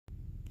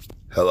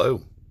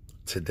Hello.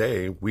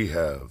 Today we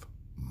have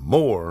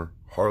more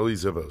Harley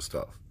Zippo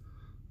stuff.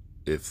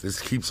 If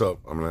this keeps up,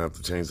 I'm going to have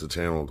to change the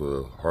channel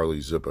to Harley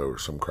Zippo or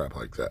some crap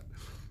like that.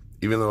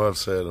 Even though I've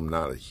said I'm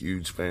not a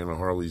huge fan of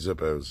Harley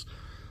Zippos,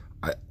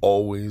 I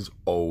always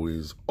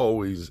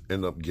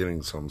end up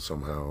getting some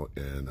somehow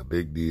in a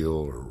big deal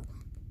or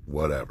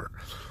whatever.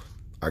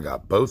 I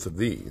got both of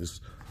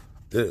these.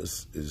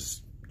 This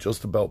is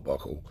just a belt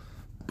buckle,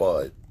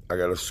 but I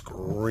got a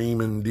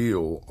screaming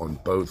deal on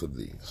both of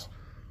these.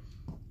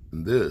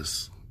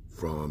 This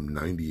from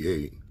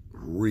 '98,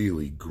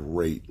 really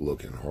great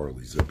looking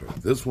Harley Zippo.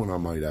 This one I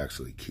might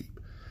actually keep.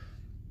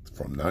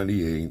 From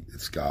 '98,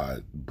 it's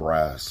got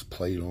brass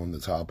plate on the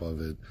top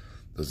of it.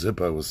 The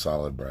Zippo is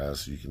solid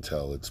brass. You can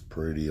tell it's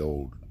pretty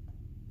old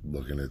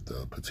looking at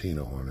the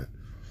patina on it.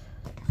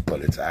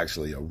 But it's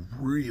actually a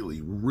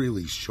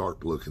really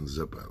sharp looking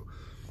Zippo.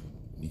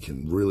 You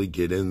can really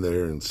get in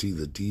there and see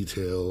the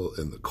detail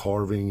and the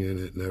carving in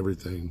it and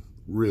everything.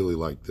 Really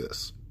like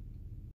this.